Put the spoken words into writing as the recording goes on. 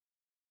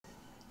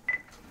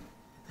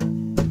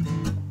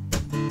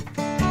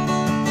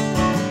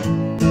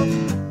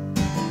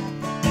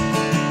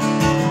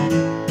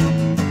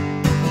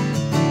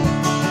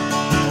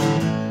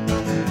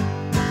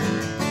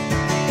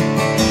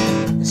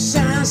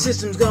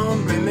system's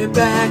gonna bring me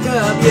back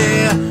up,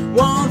 yeah.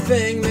 One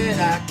thing that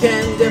I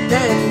can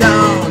depend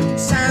on.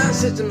 Sound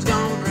system's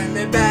gonna bring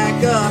me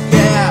back up,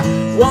 yeah.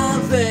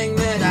 One thing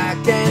that I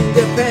can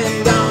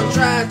depend on.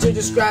 Try to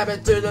describe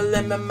it to the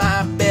limit of my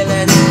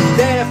ability.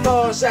 There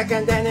for a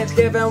second and it's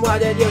given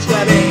what it used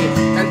to be.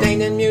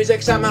 Containing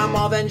music somehow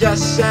more than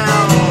just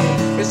sound.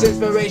 Cause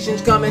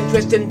inspiration's coming,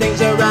 twisting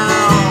things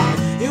around.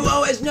 You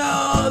always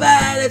know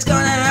that it's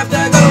gonna have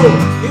to go.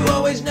 You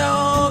always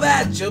know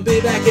that you'll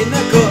be back in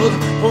the cold.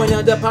 Point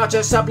of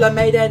departure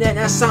sublimated in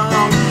a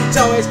song. It's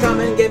always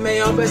coming, give me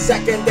over a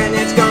second then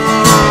it's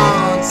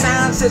gone.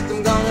 Sound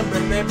system gonna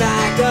bring me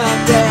back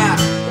up, yeah.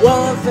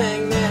 One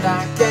thing that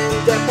I can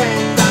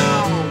depend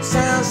on.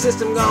 Sound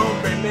system gonna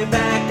bring me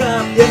back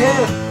up,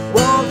 yeah.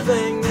 One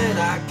thing that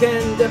I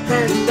can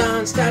depend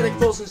on. Static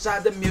pulse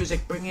inside the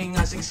music, bringing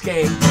us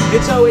escape.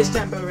 It's always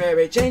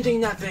temporary,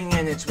 changing nothing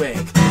in its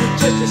wake.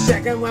 Just a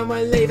second when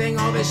we're leaving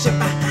all this shit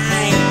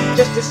behind.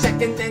 Just a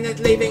second and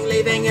it's leaving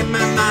in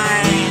my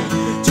mind.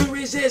 To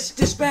resist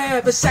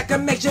despair, the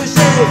second makes you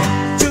say.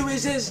 To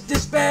resist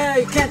despair,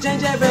 you can't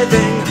change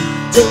everything.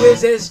 To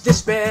resist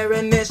despair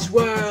in this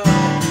world.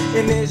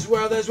 In this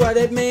world is what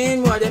it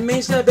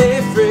means to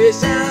be free.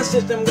 Sound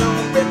system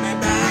gonna bring me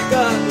back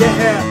up,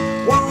 yeah.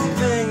 One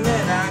thing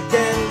that I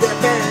can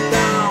depend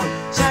on.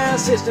 Sound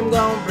system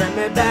gonna bring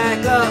me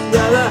back up,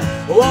 brother.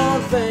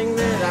 One thing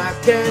that I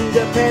can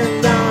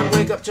depend on.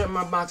 Wake up, turn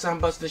my box on,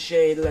 bust the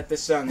shade, let the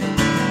sun in.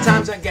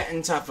 Times are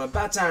getting tougher,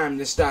 about time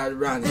to start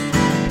running.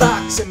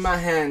 Box in my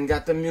hand,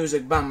 got the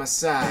music by my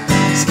side.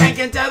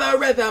 Skanking to the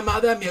rhythm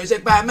of the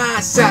music by my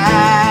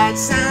side.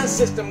 Sound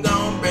system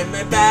gonna bring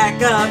me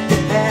back up,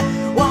 yeah.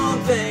 One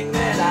thing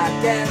that I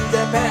can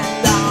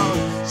depend on.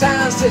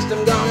 Sound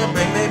system gonna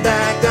bring me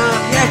back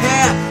up,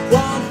 yeah.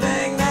 One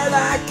thing that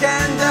I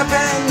can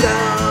depend on.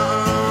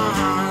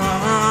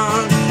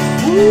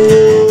 Ooh.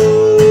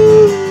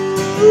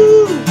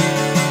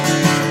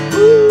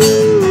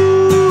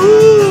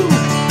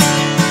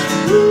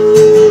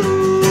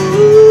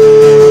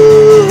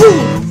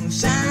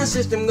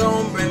 System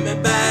gon' bring me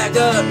back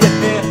up,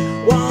 yeah.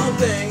 One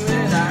thing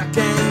that I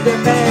can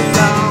depend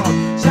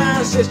on.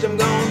 Sound system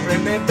gon'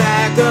 bring me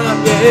back up,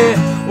 yeah.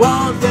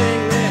 One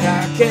thing that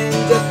I can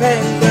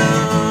depend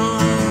on.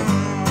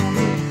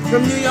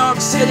 From New York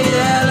City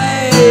to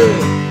LA,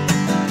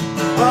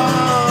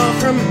 oh,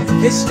 from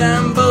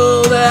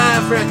Istanbul to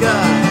Africa,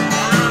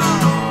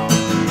 oh.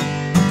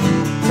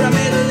 From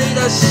Italy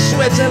to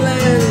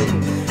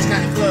Switzerland, it's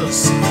kinda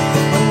close.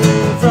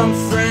 Oh, from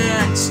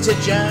France to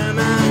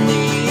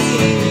Germany.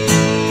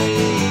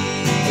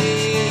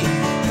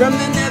 From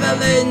the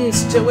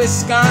Netherlands to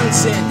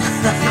Wisconsin.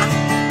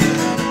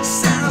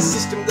 Sound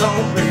system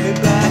gon' bring me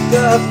back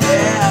up,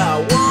 yeah.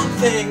 One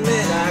thing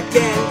that I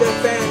can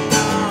depend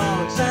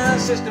on.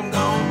 Sound system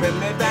gon' bring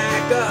me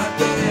back up,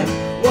 yeah.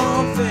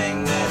 One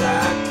thing that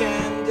I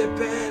can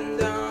depend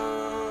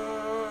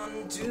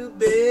on. To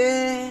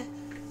be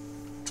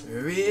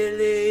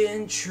really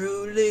and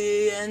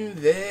truly and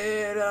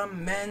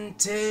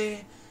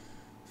veramente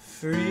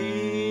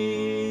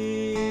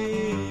free.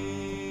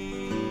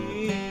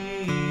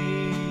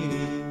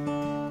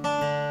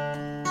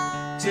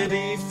 To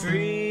be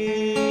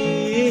free.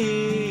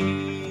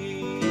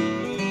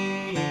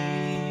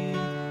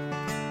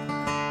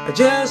 I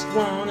just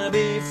wanna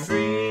be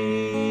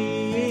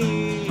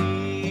free.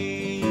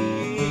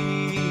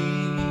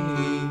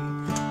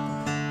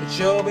 It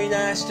sure be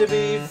nice to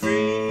be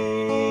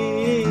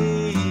free.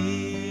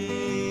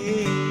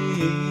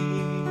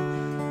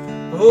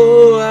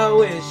 Oh, I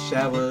wish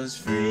I was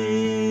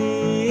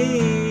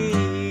free.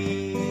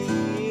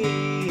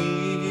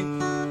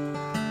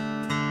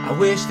 I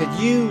wish that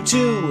you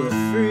too were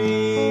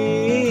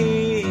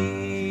free.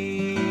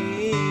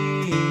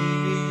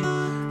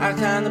 I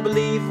kinda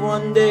believe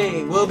one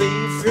day we'll be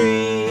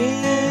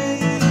free.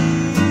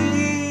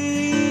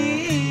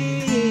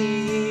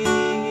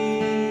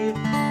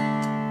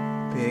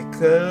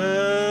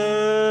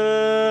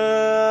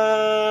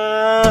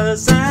 Because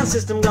sound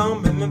system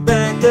gon' bring me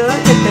back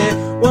up, yeah.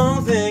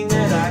 One thing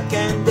that I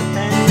can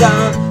depend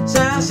on.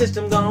 Sound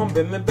system gon'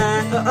 bring me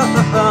back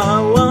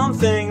up, one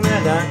thing